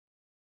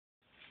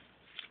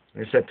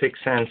They said pick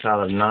sense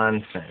out of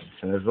nonsense.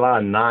 And there's a lot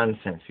of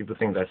nonsense. People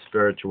think that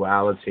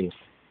spirituality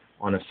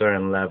on a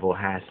certain level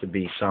has to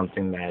be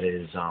something that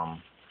is,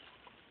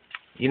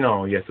 you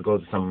have to go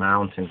to some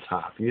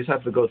mountaintop. You just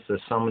have to go to the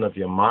summit of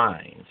your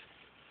mind.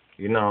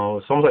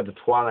 It's almost like the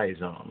Twilight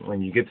Zone.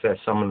 When you get to that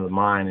summit of the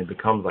mind, it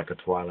becomes like a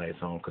Twilight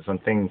Zone because some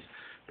things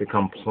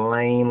become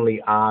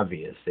plainly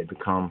obvious. They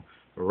become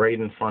right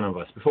in front of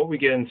us. Before we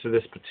get into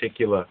this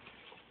particular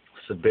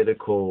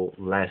sabbatical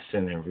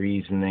lesson and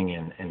reasoning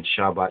and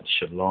Shabbat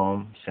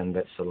Shalom,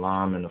 Sendet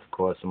Salam, and of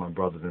course my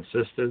brothers and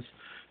sisters,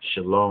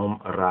 Shalom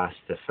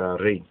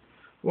RASTAFARI.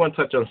 We want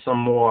to touch on some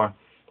more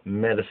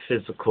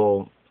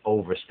metaphysical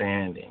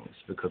overstandings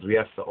because we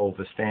have to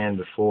overstand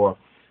before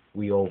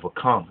we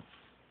overcome.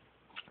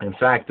 In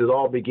fact, it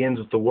all begins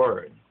with the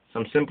word.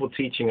 Some simple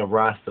teaching of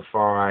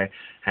Rastafari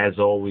has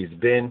always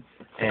been,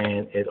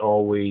 and it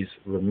always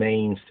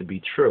remains to be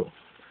true.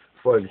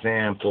 For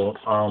example,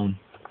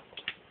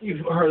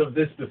 you've heard of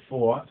this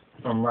before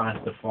from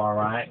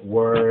Rastafari: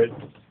 word,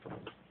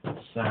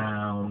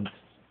 sound,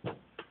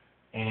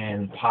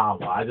 and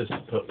power. I just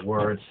put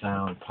word,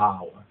 sound,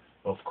 power.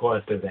 Of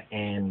course, there's an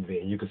and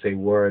there. You could say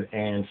word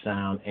and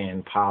sound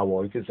and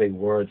power. You could say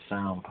word,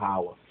 sound,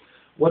 power.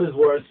 What is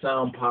word,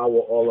 sound, power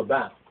all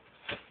about?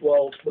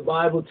 Well, the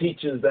Bible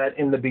teaches that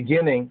in the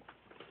beginning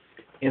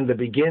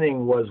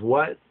was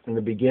what? In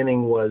the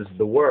beginning was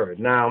the Word.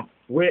 Now,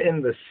 we're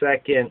in the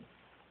second,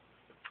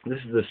 this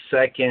is the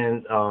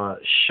second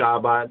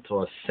Shabbat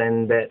or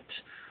Sendet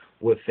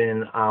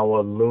within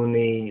our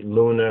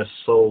lunar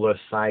solar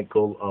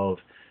cycle of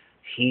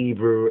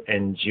Hebrew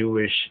and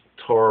Jewish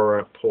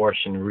Torah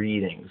portion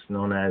readings,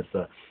 known as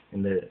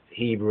in the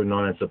Hebrew,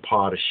 known as the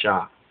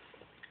Parashah.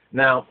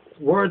 Now,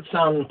 word,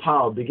 sound, and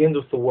power begins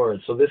with the word.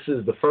 So this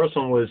is, the first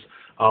one was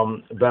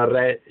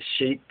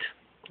Bereshit,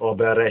 or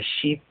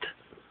Bereshit,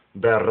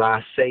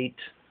 Beraseit,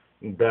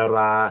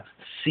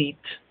 Berasit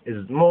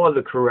is more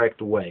the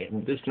correct way.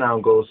 And this now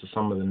goes to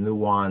some of the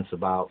nuance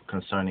about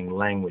concerning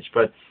language.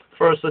 But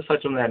first, let's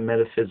touch on that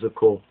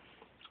metaphysical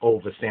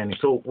overstanding.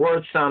 So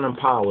word, sound, and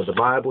power. The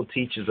Bible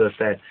teaches us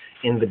that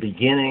in the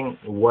beginning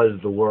was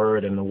the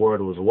Word, and the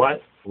Word was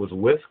what? Was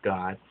with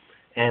God,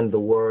 and the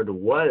Word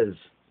was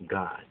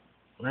God.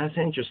 That's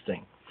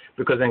interesting,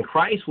 because then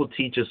Christ will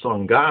teach us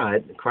on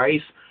God.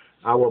 Christ,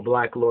 our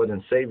black Lord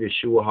and Savior,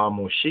 Yeshua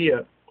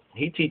HaMoshiach,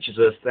 he teaches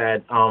us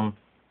that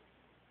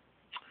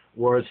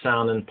word,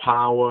 sound, and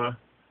power,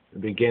 the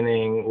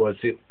beginning was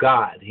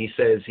God. He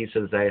says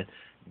that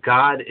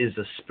God is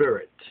a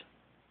spirit,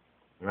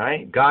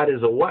 right? God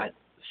is a what?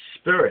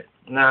 Spirit.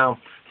 Now,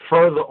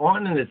 further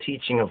on in the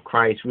teaching of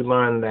Christ, we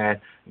learn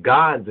that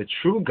God, the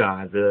true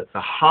God, the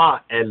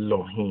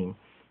Ha-Elohim,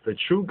 the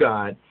true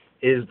God,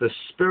 is the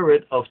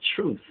spirit of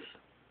truth.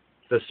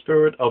 The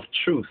spirit of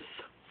truth,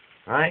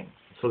 right?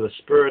 So the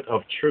spirit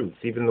of truth.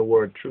 Even the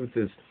word truth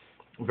is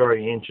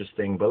very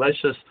interesting, but let's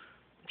just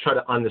try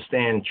to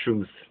understand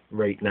truth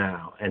right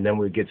now, and then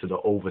we'll get to the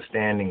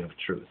overstanding of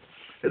truth.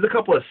 There's a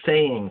couple of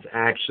sayings,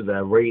 actually, that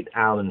are right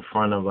out in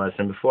front of us,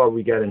 and before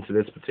we get into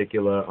this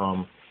particular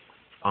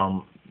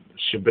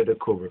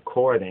Shabbatical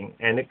recording,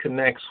 and it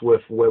connects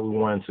with where we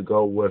wanted to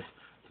go with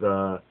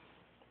the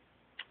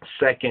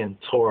second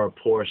Torah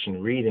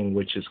portion reading,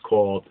 which is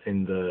called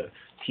in the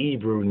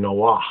Hebrew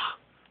NOACH.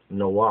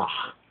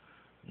 NOACH.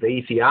 The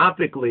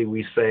Ethiopically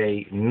we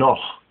say Noh,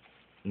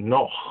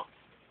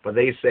 but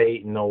they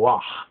say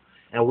NOACH.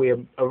 And we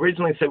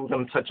originally said we're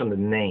going to touch on the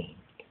name,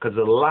 because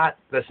there's a lot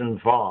that's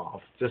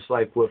involved, just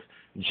like with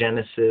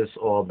Genesis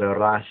or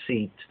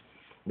Bereshit.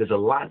 There's a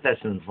lot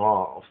that's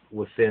involved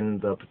within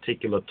the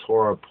particular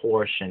Torah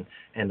portion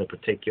and the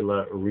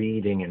particular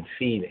reading and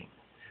feeding.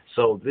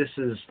 So this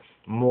is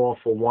more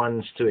for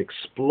ones to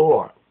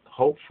explore,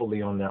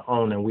 hopefully on their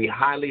own. And we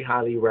highly,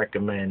 highly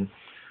recommend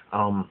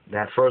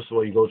that, first of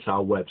all, you go to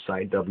our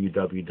website,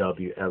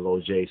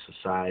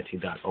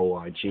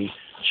 www.lojsociety.org.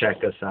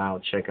 Check us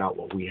out. Check out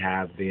what we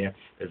have there.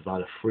 There's a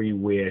lot of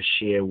freeware,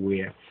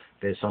 shareware.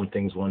 There's some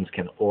things ones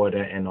can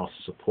order and also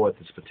support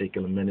this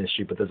particular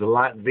ministry. But there's a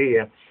lot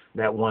there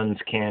that ones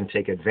can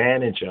take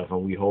advantage of,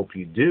 and we hope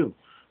you do.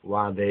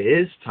 While there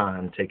is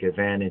time, take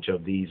advantage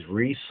of these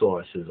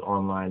resources,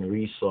 online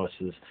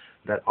resources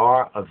that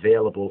are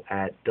available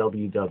at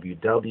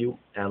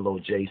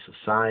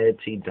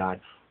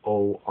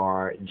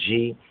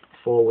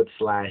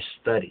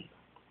www.lojsociety.org/study.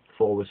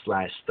 So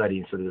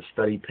there's a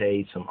study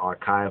page, some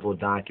archival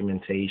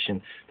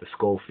documentation. The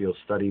Schofield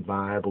Study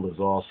Bible is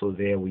also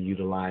there. We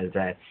utilize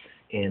that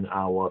in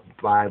our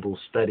Bible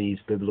studies,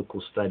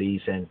 biblical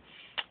studies, and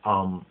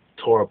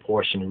Torah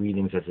portion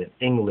readings as an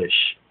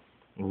English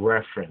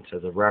reference,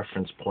 as a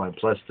reference point.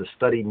 Plus the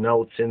study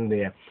notes in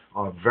there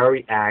are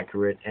very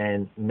accurate,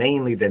 and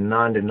mainly they're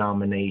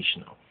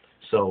non-denominational.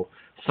 So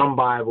some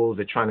Bibles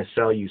are trying to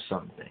sell you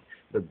something.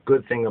 The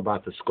good thing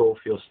about the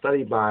Schofield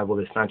Study Bible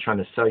is not trying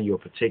to sell you a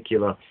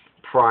particular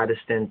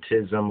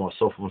Protestantism or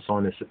so forth and so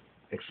on. It's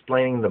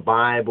explaining the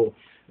Bible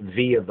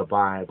via the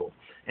Bible.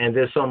 And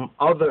there's some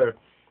other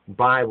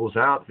Bibles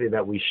out there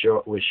that we're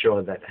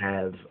sure that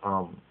have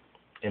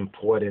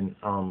important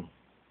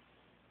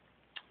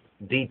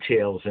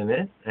details in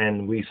it,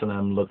 and we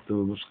sometimes look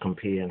through,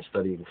 compare, and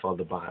study with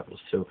other Bibles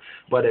too.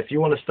 But if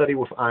you want to study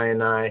with I and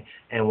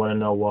want to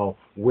know, well,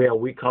 where are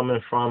we coming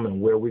from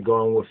and where we're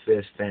going with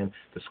this, then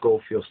the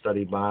Schofield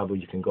Study Bible,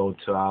 you can go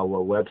to our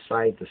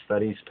website, the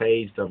studies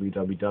page,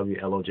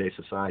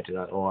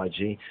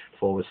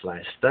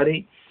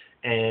 www.lojsociety.org/study,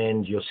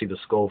 and you'll see the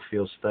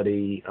Schofield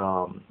Study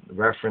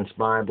Reference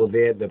Bible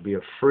there. There'll be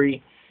a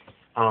free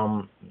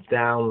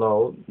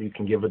download. You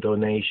can give a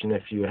donation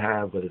if you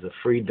have, but it's a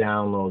free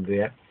download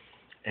there.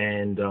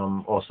 And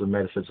also the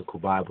Metaphysical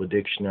Bible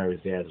Dictionary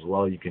is there as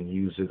well. You can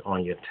use it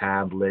on your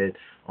tablet,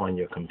 on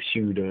your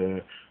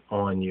computer,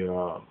 on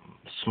your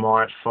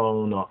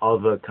smartphone, or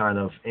other kind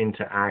of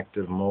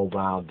interactive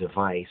mobile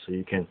device, so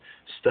you can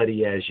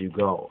study as you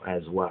go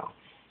as well.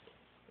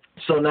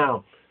 So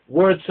now,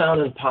 word,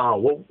 sound, and power.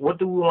 What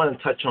do we want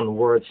to touch on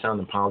word,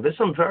 sound, and power? There's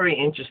some very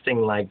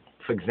interesting, like,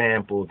 for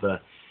example, the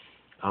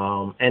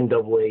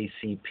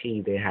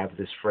NAACP, they have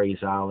this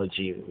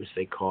phraseology, which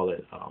they call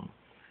it,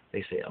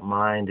 they say, a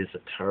mind is a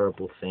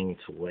terrible thing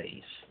to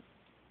waste.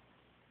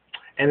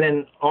 And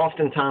then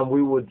oftentimes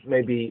we would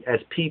maybe, as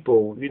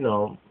people, you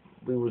know,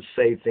 we would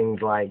say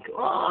things like,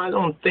 oh, I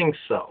don't think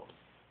so.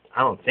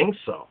 I don't think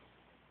so.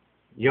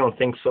 You don't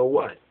think so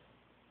what?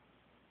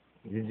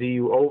 Do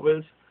you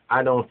overs?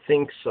 I don't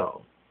think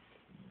so.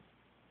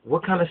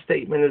 What kind of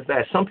statement is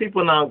that? Some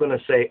people now are going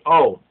to say,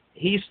 oh,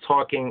 he's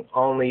talking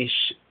only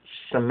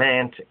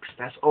semantics.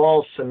 That's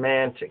all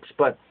semantics.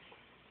 But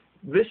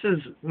this is,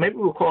 maybe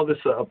we'll call this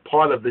a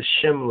part of the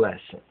SHEM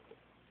lesson,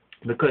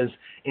 because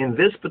in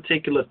this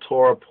particular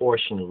Torah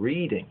portion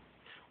reading,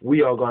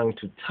 we are going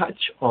to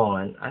touch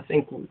on, I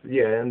think,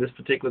 in this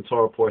particular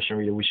Torah portion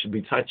reading, we should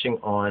be touching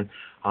on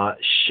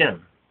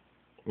SHEM.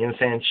 You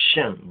understand?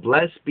 SHEM.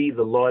 Blessed be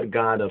the Lord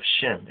God of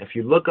SHEM. If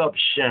you look up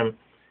SHEM,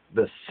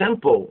 the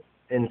simple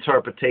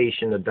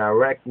interpretation, the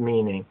direct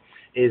meaning,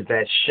 is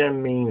that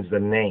SHEM means the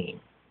name.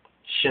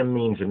 SHEM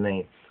means a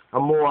name. A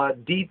more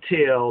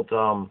detailed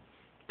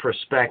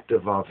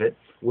perspective of it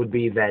would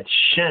be that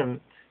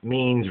SHEM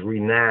means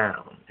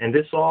renown. And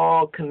this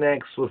all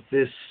connects with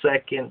this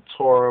second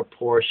Torah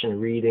portion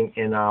reading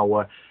in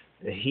our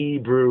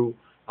Hebrew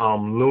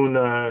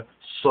lunar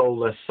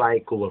solar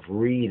cycle of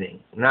reading.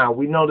 Now,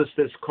 we notice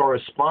there's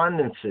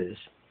correspondences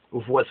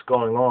with what's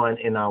going on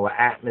in our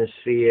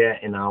atmosphere,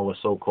 in our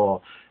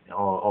so-called,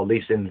 or at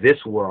least in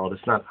this world.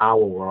 It's not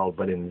our world,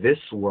 but in this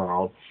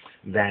world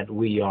that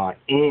we are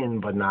in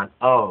but not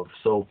of.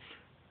 So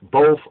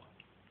both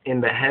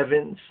in the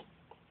heavens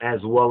as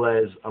well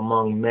as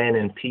among men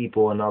and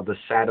people and other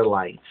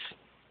satellites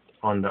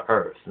on the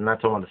earth. I'm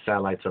not talking about the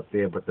satellites up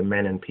there, but the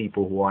men and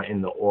people who are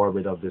in the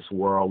orbit of this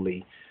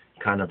worldly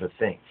kind of a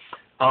thing.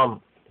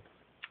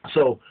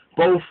 So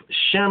both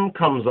SHEM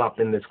comes up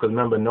in this, because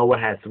remember, Noah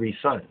had 3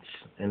 sons,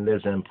 and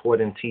there's an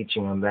important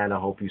teaching on that. I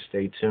hope you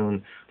stay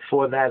tuned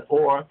for that,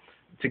 or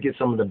to get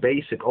some of the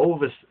basic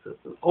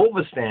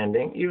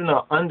overstanding, even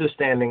though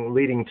understanding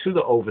leading to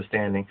the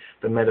overstanding,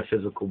 the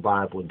Metaphysical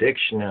Bible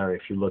Dictionary,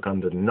 if you look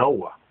under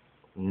Noah.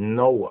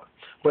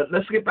 But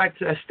let's get back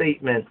to that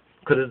statement,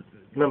 because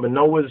remember,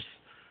 Noah's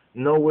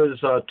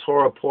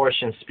Torah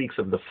portion speaks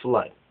of the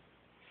flood.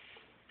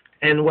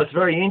 And what's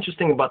very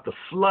interesting about the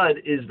flood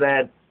is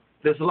that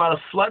there's a lot of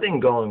flooding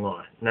going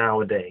on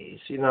nowadays.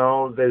 You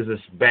know, there's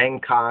this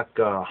Bangkok,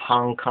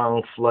 Hong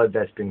Kong flood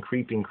that's been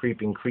creeping.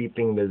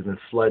 There's been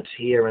floods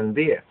here and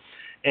there.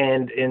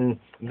 And in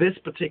this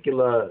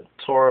particular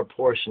Torah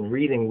portion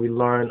reading, we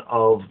learn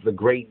of the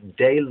great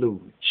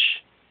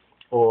deluge,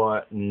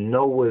 or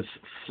Noah's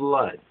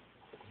flood.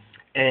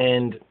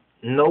 And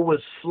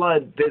Noah's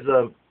flood, there's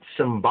a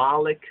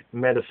symbolic,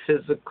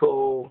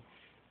 metaphysical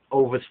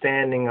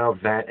overstanding of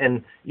that.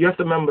 And you have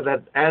to remember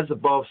that as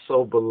above,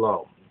 so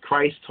below.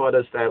 Christ taught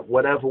us that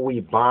whatever we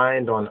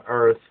bind on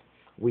earth,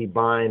 we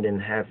bind in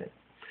heaven.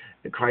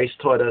 Christ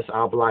taught us,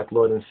 our black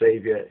Lord and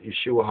Savior,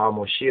 Yeshua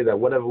HaMoshiach, that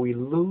whatever we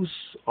loose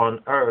on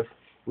earth,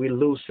 we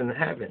loose in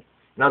heaven.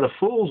 Now, the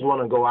fools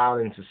want to go out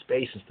into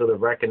space instead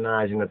of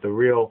recognizing that the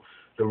real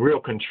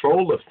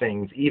control of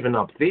things, even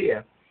up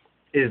there,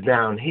 is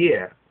down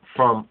here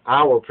from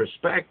our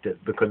perspective,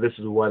 because this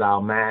is what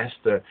our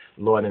Master,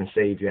 Lord and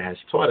Savior has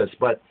taught us.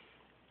 But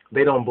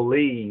they don't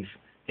believe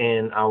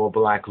in our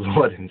black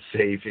Lord and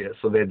Savior,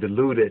 so they're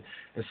deluded,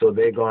 and so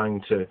they're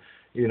going to,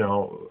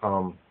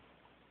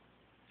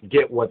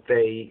 get what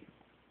they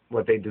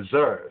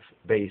deserve,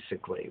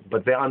 basically.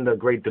 But they're under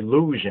great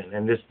delusion,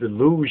 and this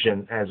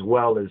delusion as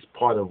well is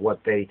part of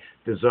what they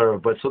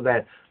deserve. But so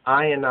that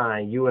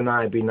you and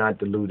I be not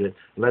deluded,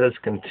 let us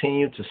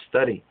continue to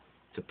study,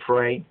 to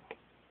pray,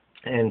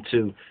 and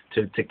to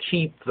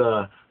keep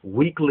the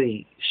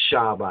weekly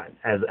Shabbat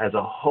as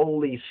a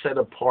holy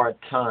set-apart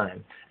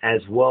time,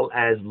 as well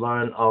as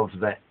learn of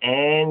the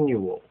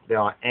annual. There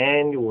are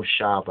annual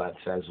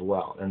Shabbats as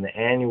well. And the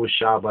annual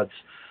Shabbats,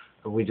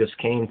 we just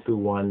came through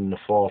one in the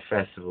fall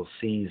festival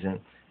season,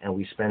 and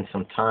we spent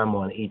some time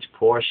on each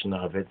portion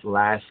of it.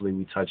 Lastly,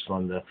 we touched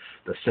on the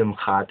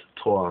Simchat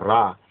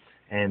Torah,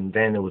 and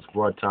then it was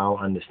brought to our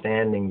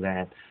understanding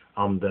that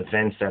the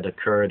events that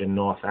occurred in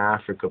North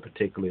Africa,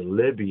 particularly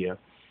Libya,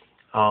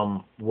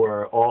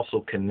 were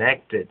also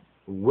connected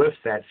with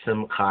that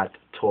Simchat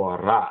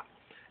Torah.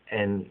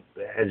 And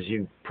as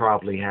you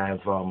probably have,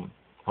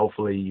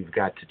 hopefully you've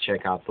got to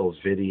check out those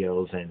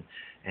videos,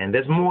 and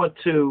there's more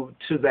to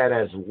that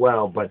as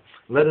well, but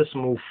let us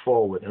move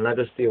forward and let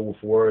us deal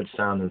with word,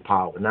 sound, and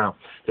power. Now,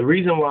 the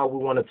reason why we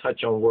want to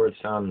touch on word,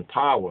 sound, and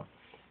power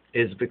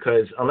is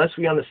because unless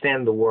we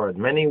understand the word,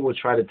 many will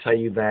try to tell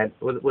you that,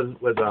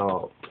 with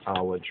our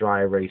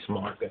dry erase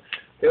marker,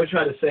 they will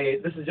try to say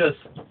this is just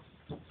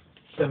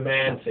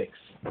semantics,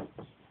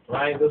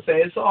 right? They'll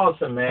say it's all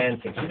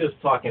semantics. You're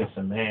just talking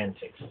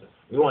semantics.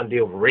 We want to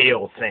deal with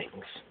real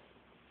things.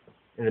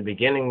 In the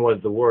beginning was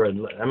the word.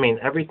 I mean,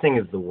 everything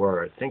is the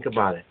word. Think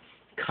about it.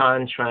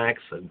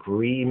 Contracts,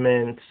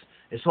 agreements,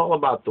 it's all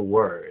about the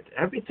word.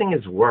 Everything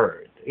is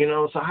word. You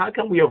know, so how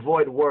can we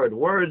avoid word?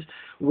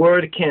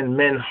 Word can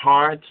mend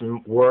hearts.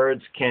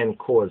 Words can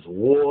cause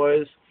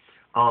wars.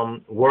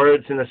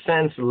 Words, in a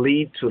sense,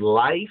 lead to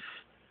life,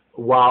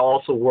 while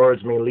also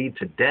words may lead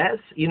to death.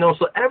 You know,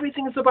 so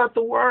everything is about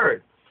the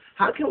word.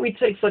 How can we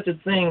take such a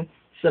thing,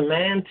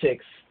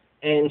 semantics,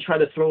 and try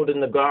to throw it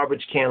in the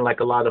garbage can like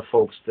a lot of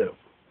folks do?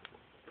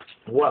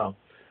 Well,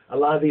 a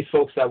lot of these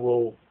folks that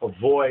will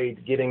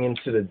avoid getting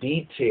into the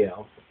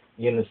detail,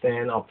 you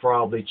understand, are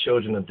probably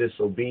children of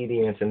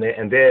disobedience, and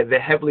they're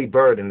heavily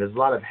burdened. There's a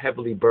lot of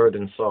heavily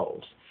burdened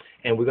souls.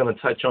 And we're going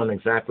to touch on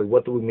exactly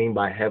what do we mean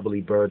by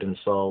heavily burdened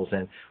souls,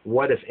 and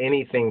what, if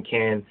anything,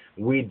 can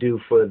we do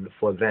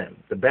for them.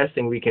 The best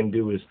thing we can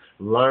do is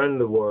learn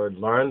the word,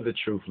 learn the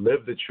truth,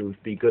 live the truth,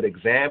 be good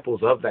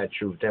examples of that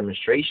truth,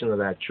 demonstration of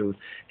that truth,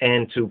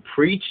 and to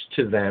preach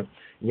to them,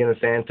 you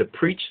understand, to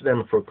preach to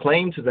them,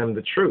 proclaim to them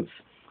the truth,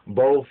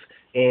 both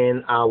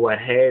in our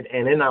head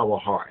and in our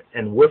heart,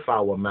 and with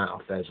our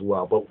mouth as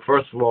well. But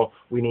first of all,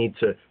 we need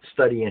to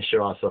study and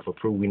show ourselves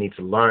approved. We need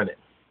to learn it,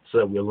 so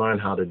that we'll learn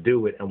how to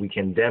do it, and we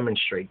can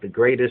demonstrate. The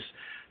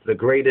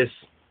greatest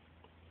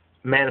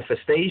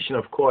manifestation,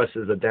 of course,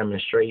 is a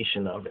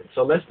demonstration of it.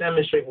 So let's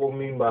demonstrate what we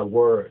mean by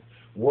word.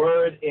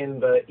 Word in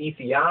the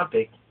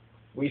Ethiopic,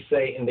 we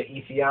say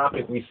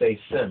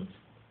sim,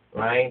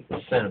 right?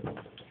 Sim.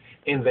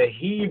 In the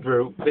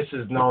Hebrew, this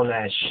is known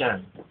as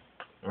Shem,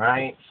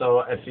 right?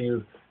 So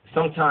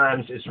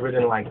sometimes it's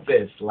written like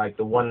this, like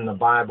the one in the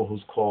Bible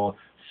who's called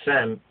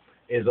Sem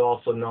is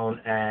also known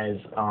as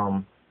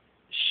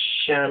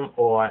Shem,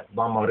 or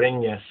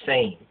Bamorinya,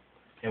 Same.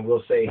 And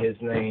we'll say his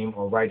name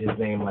or write his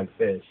name like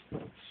this.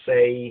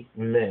 Say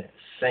me,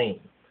 same.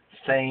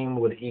 Same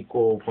would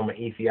equal, from an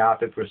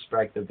Ethiopic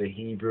perspective, the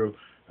Hebrew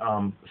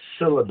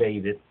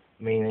syllabated,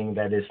 meaning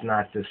that it's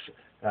not this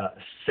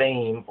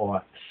same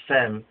or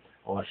sem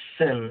or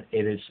sim,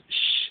 it is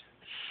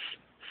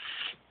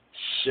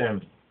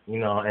shem. You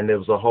know, and there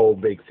was a whole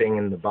big thing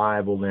in the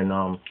Bible in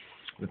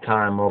the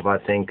time of, I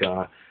think,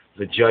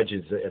 the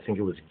judges, I think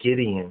it was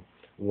Gideon,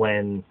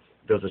 when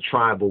there was a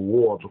tribal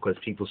war because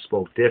people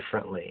spoke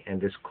differently,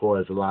 and this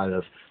caused a lot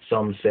of,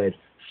 some said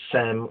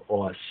sem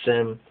or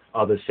sim,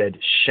 others said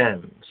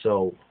shem.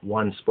 So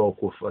one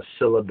spoke with a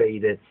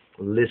syllabated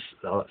list,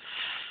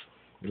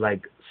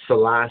 like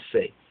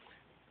Selassie.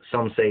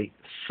 Some say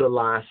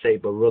Selassie,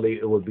 but really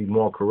it would be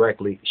more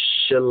correctly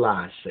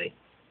Shilassie,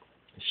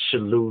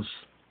 Shalus,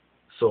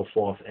 so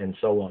forth and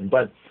so on.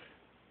 But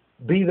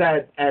be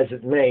that as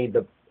it may,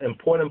 the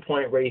important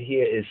point right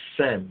here is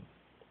sem.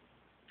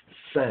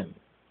 Sem.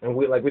 And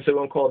like we said, we're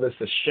going to call this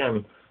a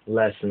Shem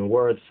lesson,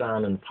 word,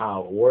 sound, and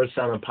power. Word,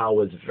 sound, and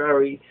power is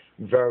very,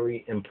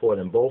 very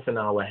important, both in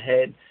our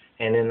head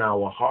and in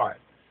our heart.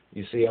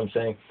 You see what I'm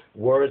saying?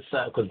 Word,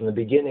 sound, because in the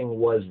beginning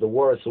was the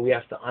word, so we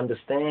have to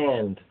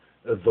understand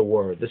the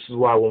word. This is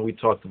why when we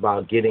talked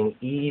about getting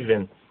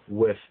even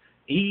with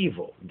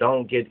evil,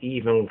 don't get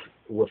even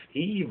with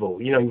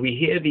evil. You know, we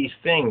hear these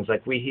things,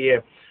 like we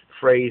hear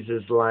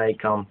phrases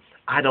like,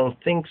 I don't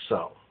think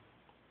so.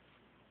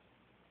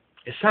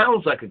 It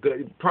sounds like a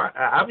good.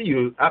 I've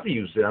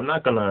used it. I'm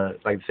not gonna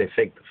say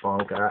fake the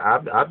funk.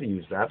 I've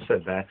used it. I've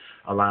said that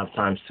a lot of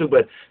times too.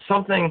 But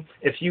something,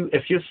 if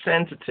you're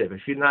sensitive,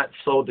 if you're not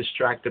so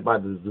distracted by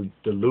the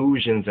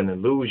delusions and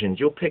illusions,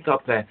 you'll pick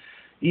up that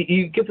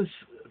you get this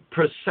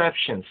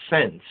perception,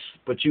 sense,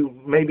 but you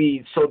may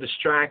be so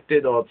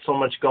distracted or so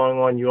much going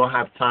on, you don't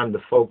have time to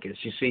focus.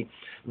 You see,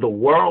 the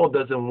world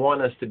doesn't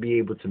want us to be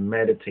able to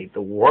meditate.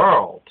 The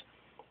world.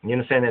 You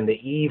understand? And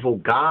the evil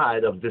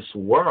God of this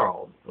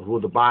world, who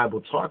the Bible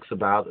talks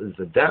about is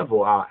the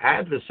devil, our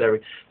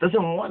adversary,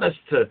 doesn't want us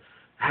to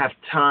have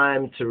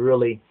time to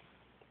really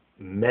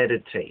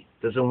meditate,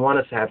 doesn't want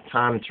us to have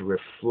time to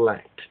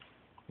reflect.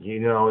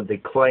 You know,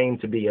 they claim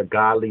to be a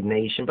godly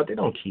nation, but they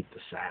don't keep the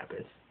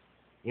Sabbath.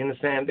 You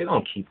understand? They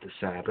don't keep the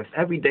Sabbath.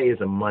 Every day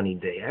is a money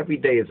day. Every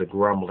day is a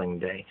grumbling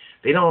day.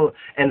 They don't,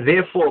 and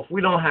therefore, if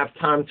we don't have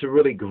time to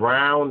really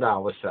ground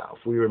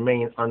ourselves, we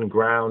remain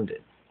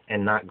ungrounded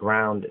and not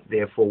grounded.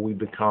 Therefore, we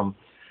become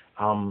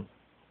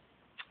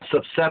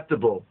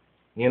susceptible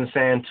You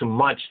understand? Too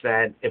much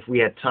that if we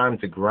had time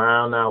to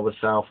ground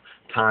ourselves,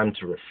 time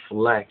to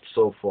reflect,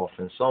 so forth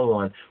and so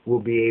on, we'll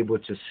be able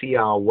to see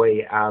our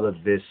way out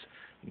of this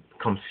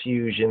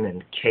confusion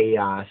and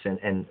chaos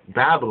and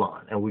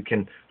Babylon. And we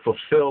can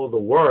fulfill the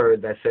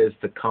word that says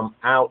to come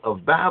out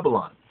of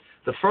Babylon.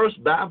 The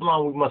first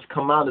Babylon we must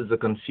come out is the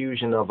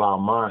confusion of our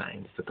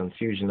minds, the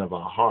confusion of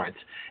our hearts.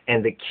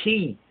 And the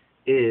key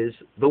is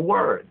the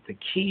word. The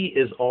key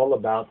is all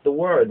about the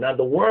word. Now,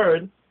 the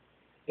word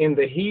in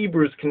the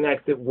Hebrew is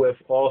connected with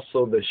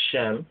also the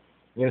Shem.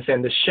 You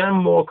understand? The Shem,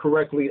 more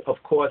correctly,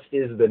 of course,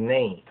 is the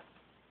name.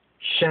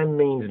 Shem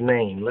means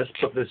name. Let's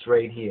put this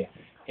right here.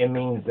 It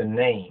means the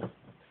name.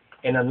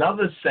 In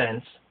another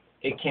sense,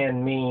 it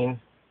can mean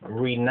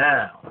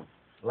renown.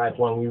 Like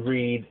when we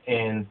read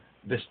in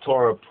this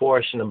Torah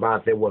portion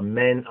about there were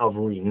men of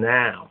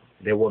renown.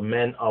 There were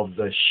men of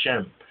the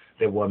Shem.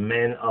 There were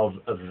men of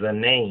the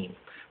name.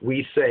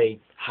 We say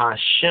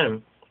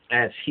Hashem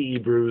as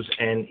Hebrews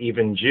and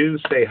even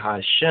Jews say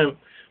Hashem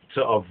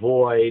to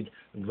avoid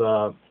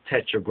the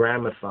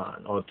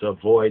tetragrammaton, or to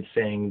avoid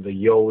saying the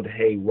Yod,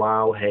 Hey,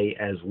 Wow, Hey,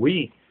 as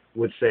we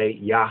would say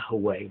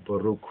Yahweh,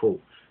 Baruch Hu.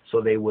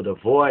 So they would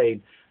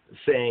avoid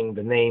saying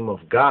the name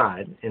of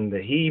God in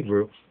the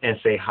Hebrew and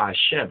say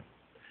Hashem.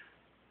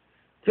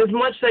 There's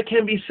much that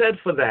can be said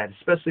for that,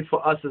 especially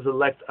for us as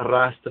elect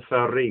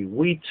Rastafari.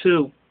 We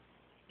too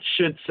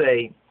should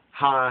say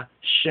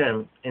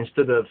Hashem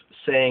instead of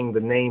saying the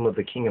name of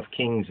the King of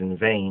Kings in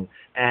vain,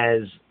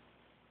 as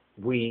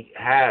we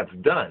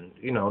have done.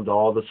 You know,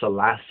 all the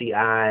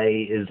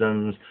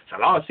Selassie-isms,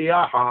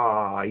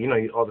 Selassie-aha, you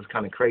know, all this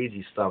kind of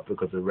crazy stuff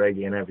because of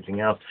reggae and everything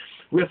else.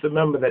 We have to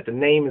remember that the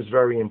name is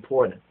very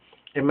important.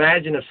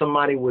 Imagine if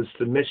somebody was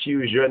to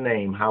misuse your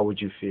name, how would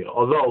you feel?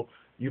 Although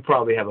you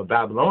probably have a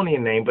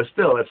Babylonian name, but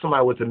still, if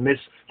somebody were to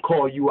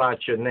miscall you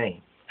out your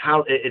name,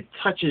 how it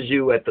touches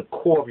you at the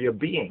core of your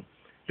being,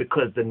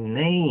 because the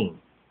name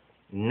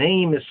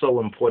is so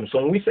important. So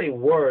when we say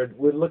word,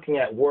 we're looking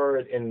at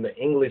word in the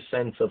English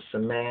sense of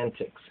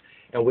semantics,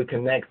 and we're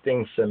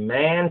connecting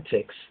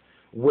semantics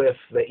with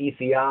the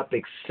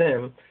Ethiopic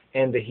Sim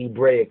and the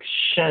Hebraic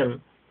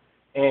Shem,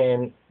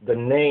 and the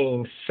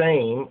name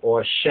Same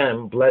or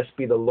Shem, blessed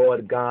be the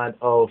Lord God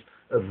of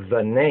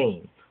the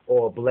name,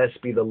 or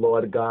blessed be the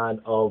Lord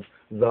God of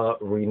the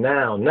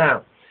renown.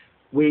 Now,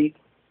 we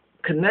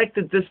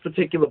connected this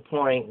particular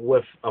point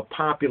with a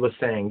popular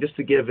saying, just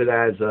to give it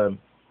as a,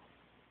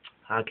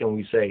 how can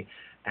we say,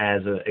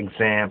 as an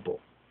example,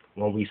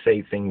 when we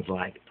say things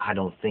like, I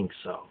don't think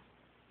so.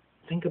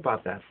 Think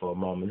about that for a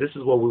moment. This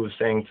is what we were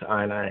saying to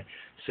I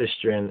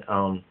sister and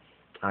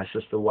our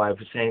sister wife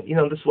was saying, you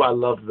know, this is why I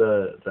love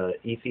the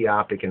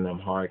Ethiopic and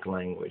Amharic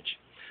language,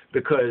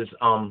 because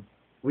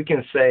we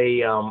can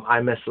say I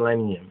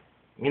meselenium,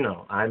 you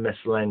know, I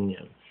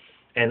meselenium.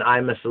 And I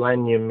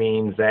meselenium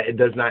means that it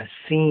does not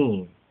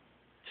seem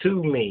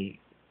to me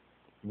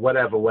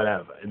whatever.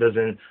 It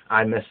doesn't,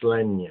 I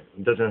meselenium.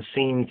 It doesn't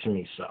seem to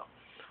me so.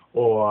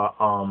 Or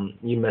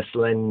you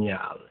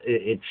meselenial.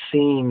 It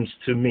seems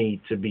to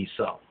me to be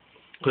so.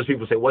 Because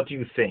people say, what do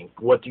you think?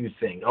 What do you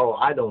think? Oh,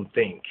 I don't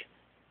think.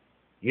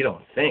 You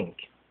don't think.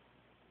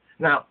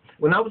 Now,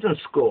 when I was in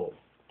school,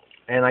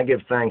 and I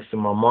give thanks to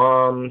my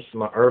moms,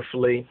 my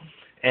earthly,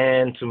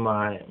 and to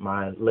my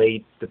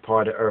late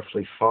departed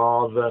earthly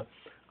father,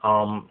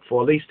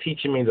 for at least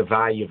teaching me the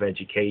value of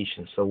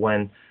education. So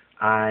when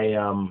I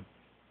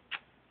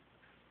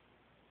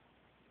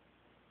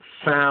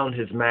found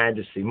His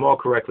Majesty, more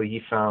correctly, he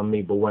found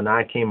me, but when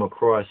I came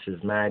across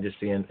His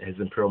Majesty and His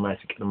Imperial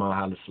Master Kingdom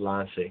Haile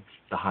Selassie,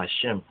 the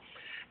Hashem,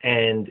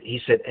 and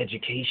he said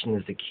education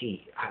is the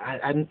key.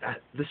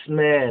 This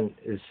man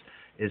is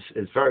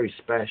very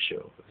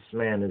special. This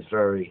man is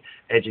very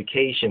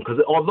education,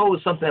 because although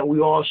it's something that we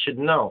all should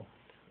know,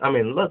 I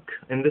mean, look,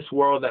 in this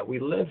world that we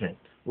live in,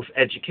 with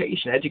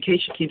education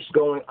keeps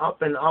going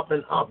up and up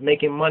and up,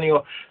 making money,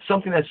 or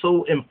something that's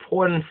so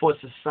important for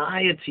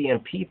society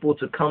and people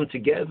to come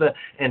together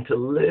and to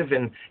live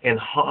in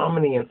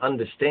harmony and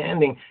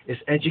understanding is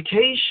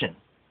education.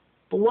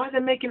 But why are they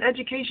making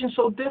education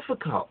so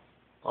difficult?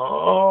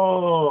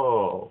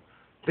 Oh,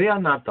 they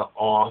are not the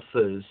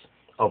authors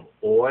of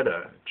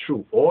order,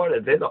 true order.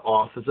 They're the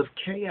authors of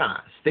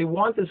chaos. They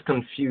want this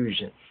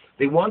confusion.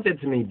 They want there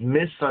to be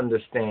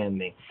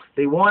misunderstanding.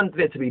 They want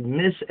there to be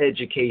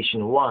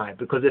miseducation. Why?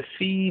 Because it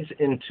feeds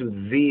into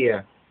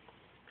their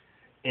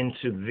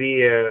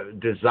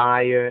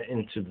desire,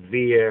 into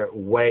their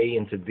way,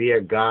 into their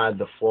God,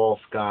 the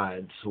false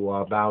gods who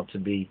are about to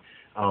be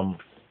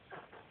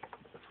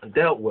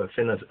dealt with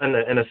in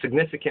a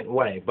significant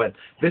way. But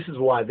this is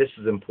why this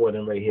is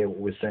important right here, what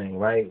we're saying,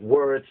 right?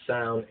 Word,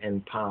 sound,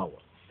 and power.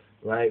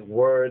 Right?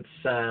 Word,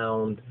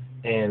 sound,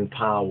 and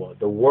power.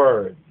 The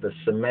word, the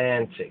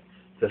semantic,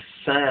 the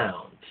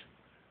sound.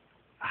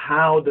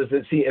 How does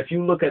it, see, if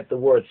you look at the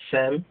word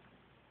sem,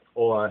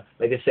 or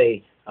like I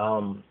say,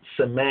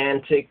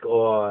 semantic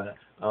or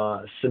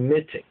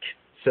Semitic.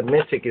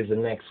 Semitic is the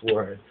next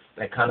word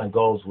that kind of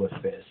goes with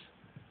this.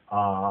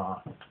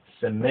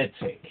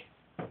 Semitic.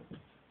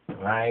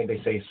 Right?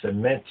 They say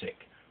Semitic.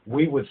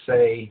 we would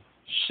say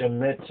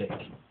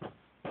Shemitic,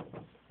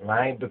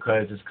 right?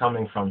 Because it's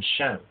coming from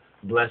Shem.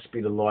 Blessed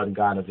be the Lord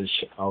God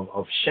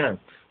of Shem.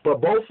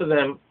 But both of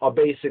them are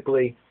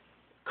basically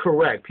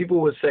correct.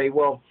 People would say,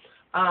 well,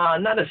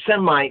 not a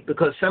Semite,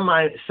 because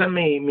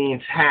Semi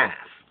means half.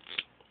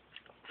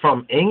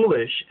 From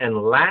English and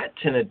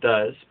Latin it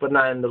does, but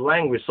not in the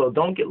language. So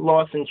don't get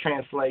lost in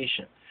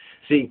translation.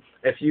 See,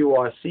 if you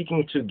are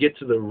seeking to get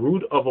to the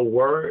root of a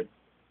word,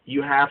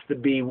 you have to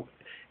be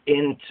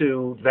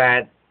into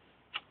that.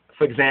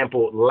 For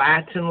example,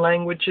 Latin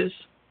languages,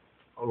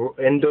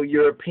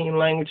 Indo-European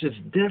languages,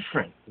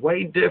 different,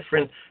 way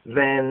different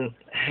than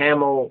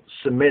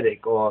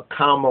Hamo-Semitic or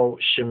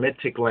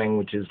Kamo-Shemitic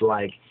languages,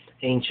 like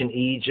ancient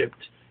Egypt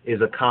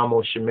is a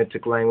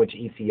Kamo-Shemitic language,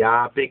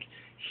 Ethiopic,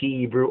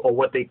 Hebrew, or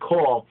what they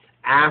call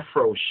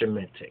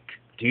Afro-Shemitic.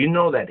 Do you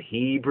know that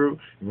Hebrew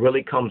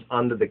really comes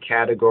under the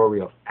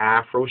category of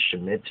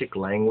Afro-Shemitic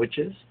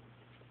languages?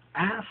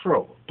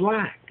 Afro,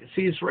 black.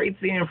 See, it's right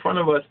there in front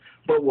of us,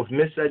 but with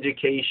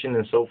miseducation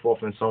and so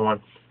forth and so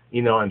on,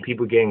 you know, and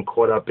people getting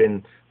caught up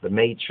in the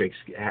matrix,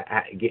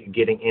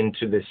 getting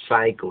into this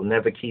cycle,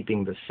 never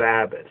keeping the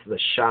Sabbath, the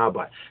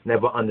Shabbat,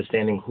 never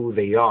understanding who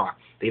they are.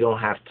 They don't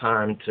have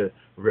time to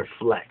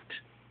reflect,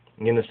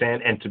 you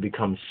understand, and to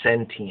become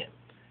sentient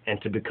and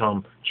to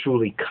become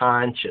truly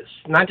conscious.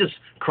 Not just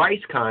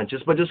Christ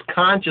conscious, but just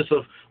conscious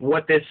of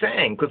what they're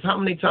saying. Because how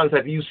many times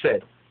have you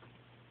said,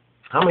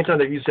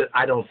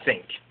 I don't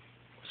think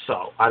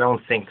so, I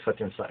don't think such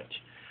and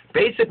such?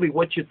 Basically,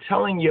 what you're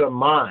telling your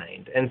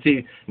mind, and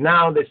see,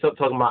 now they start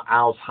talking about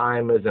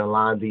Alzheimer's and a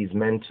lot of these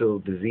mental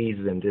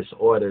diseases and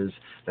disorders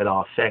that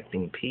are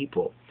affecting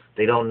people.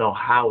 They don't know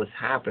how it's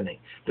happening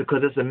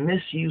because it's a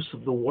misuse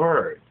of the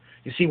word.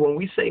 You see, when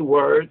we say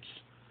words,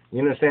 you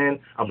understand,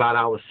 about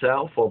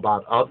ourselves or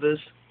about others,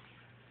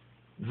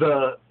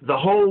 the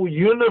whole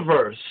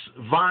universe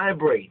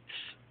vibrates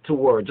to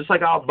words, just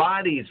like our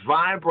bodies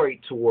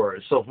vibrate to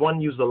words. So if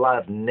one uses a lot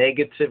of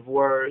negative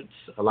words,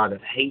 a lot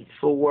of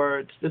hateful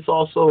words, this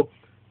also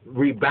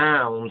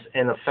rebounds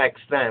and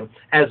affects them,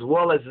 as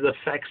well as it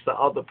affects the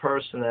other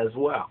person as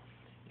well,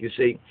 you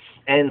see.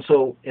 And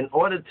so in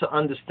order to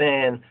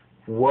understand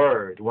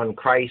word, when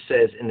Christ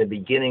says in the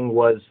beginning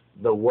was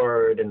the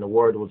Word, and the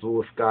Word was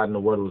with God, and the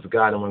Word was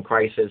God, and when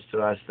Christ says to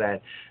us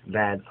that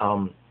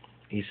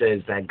he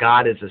says that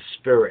God is a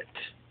spirit,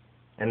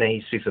 and then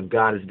he speaks of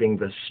God as being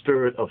the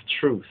spirit of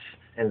truth,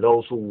 and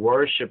those who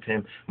worship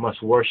him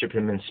must worship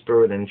him in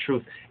spirit and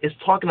truth. It's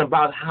talking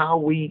about how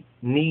we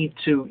need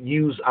to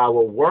use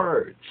our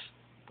words,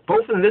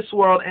 both in this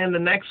world and the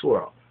next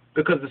world,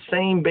 because the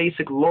same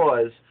basic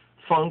laws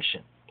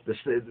function,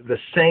 the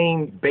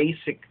same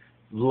basic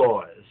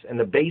laws, and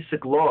the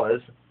basic laws,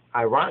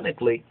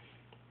 ironically,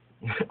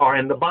 are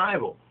in the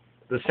Bible.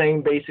 The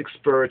same basic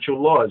spiritual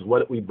laws.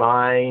 What we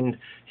bind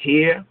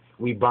here,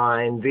 we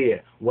bind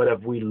there.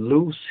 Whatever we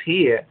loose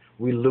here,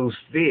 we loose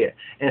there.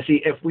 And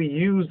see, if we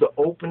use the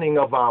opening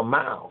of our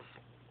mouth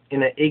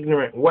in an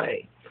ignorant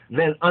way,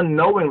 then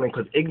unknowingly,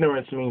 because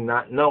ignorance means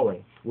not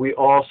knowing, we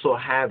also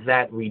have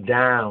that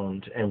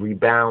redound and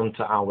rebound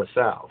to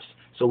ourselves.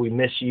 So we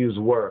misuse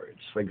words.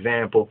 For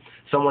example,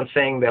 someone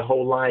saying their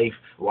whole life,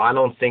 well, I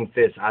don't think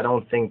this, I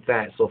don't think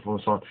that, so forth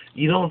and so on.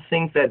 You don't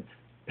think that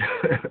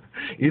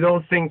you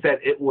don't think that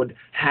it would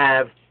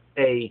have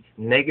a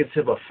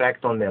negative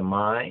effect on their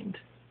mind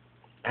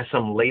at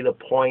some later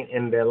point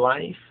in their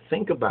life?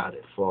 Think about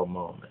it for a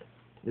moment.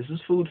 This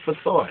is food for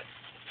thought.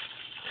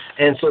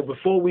 And so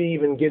before we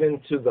even get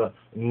into the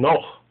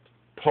NOACH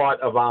part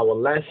of our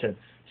lesson,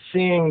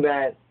 seeing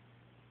that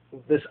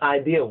this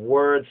idea of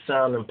word,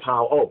 sound, and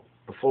power. Oh,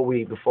 before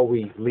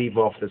we leave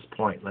off this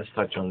point, let's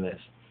touch on this.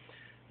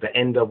 The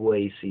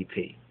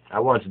NAACP. I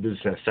wanted to do this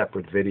in a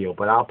separate video,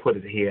 but I'll put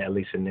it here at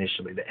least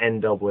initially. The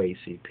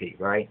NAACP,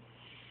 right?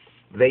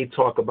 They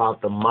talk about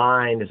the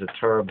mind is a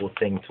terrible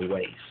thing to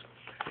waste.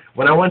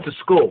 When I went to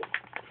school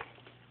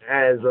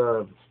as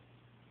a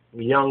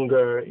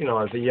younger,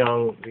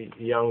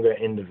 younger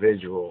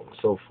individual,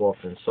 so forth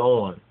and so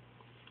on,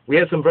 we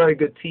had some very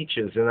good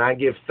teachers, and I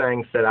give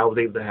thanks that I was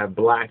able to have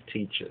black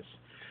teachers.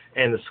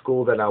 And the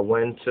school that I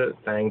went to,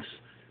 thanks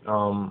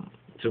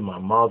to my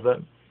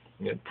mother,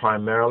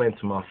 primarily, and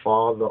to my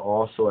father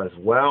also as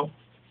well,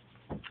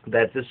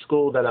 that this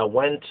school that I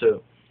went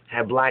to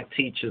had black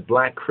teachers,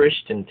 black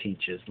Christian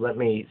teachers, let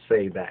me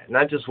say that.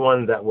 Not just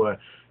ones that were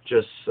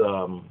just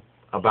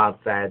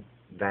about that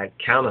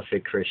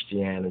counterfeit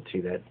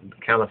Christianity, that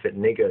counterfeit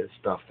nigger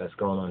stuff that's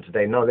going on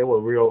today. No, they were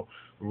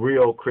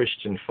real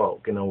Christian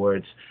folk. In other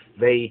words,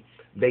 they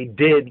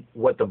did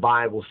what the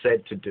Bible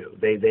said to do.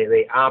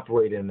 They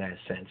operated in that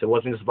sense. It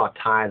wasn't just about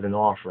tithes and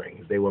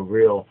offerings. They were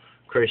real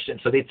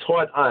Christians. So they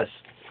taught us,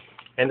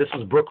 and this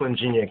was Brooklyn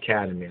Junior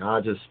Academy.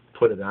 I'll just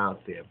put it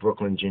out there,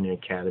 Brooklyn Junior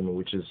Academy,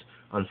 which is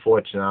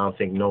unfortunate, I don't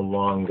think, no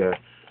longer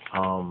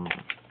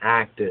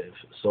active,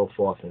 so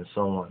forth and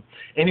so on.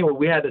 Anyway,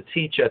 we had a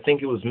teacher, I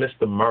think it was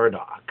Mr.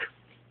 Marduk,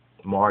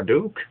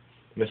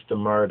 Mr.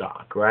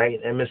 Murdoch, right?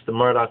 And Mr.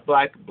 Murdoch,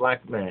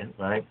 black man,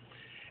 right?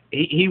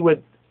 He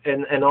would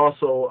and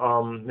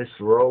also Miss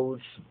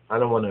Rhodes, I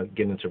don't want to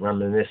get into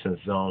reminiscence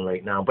zone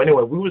right now, but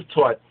anyway, we was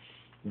taught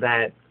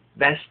that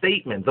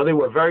statement, though they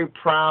were very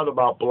proud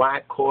about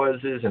black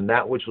causes and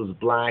that which was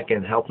black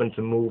and helping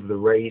to move the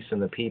race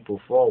and the people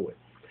forward,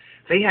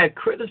 they had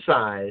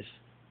criticized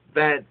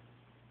that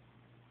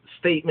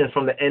statement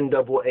from the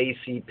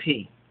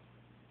NAACP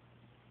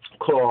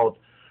called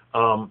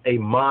a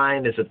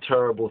mind is a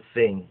terrible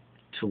thing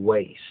to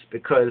waste,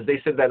 because they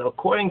said that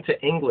according to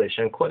English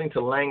and according to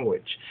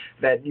language,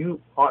 that you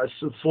are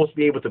supposed to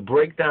be able to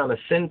break down a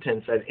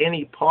sentence at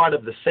any part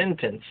of the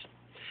sentence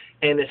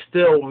and it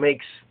still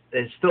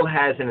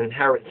has an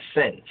inherent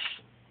sense.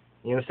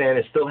 You understand?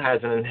 It still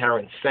has an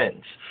inherent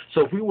sense.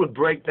 So if we would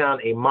break down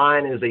a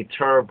mind is a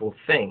terrible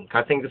thing,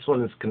 I think this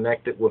one is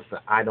connected with the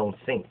I don't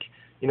think.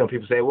 You know,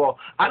 people say, well,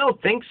 I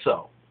don't think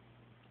so.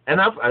 And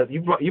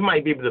you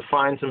might be able to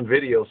find some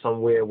video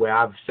somewhere where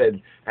I've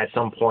said at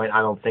some point,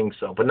 I don't think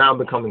so. But now I'm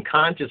becoming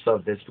conscious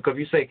of this, because if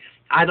you say,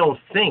 I don't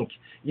think,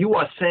 you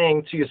are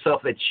saying to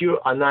yourself that you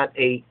are not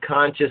a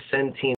conscious, sentient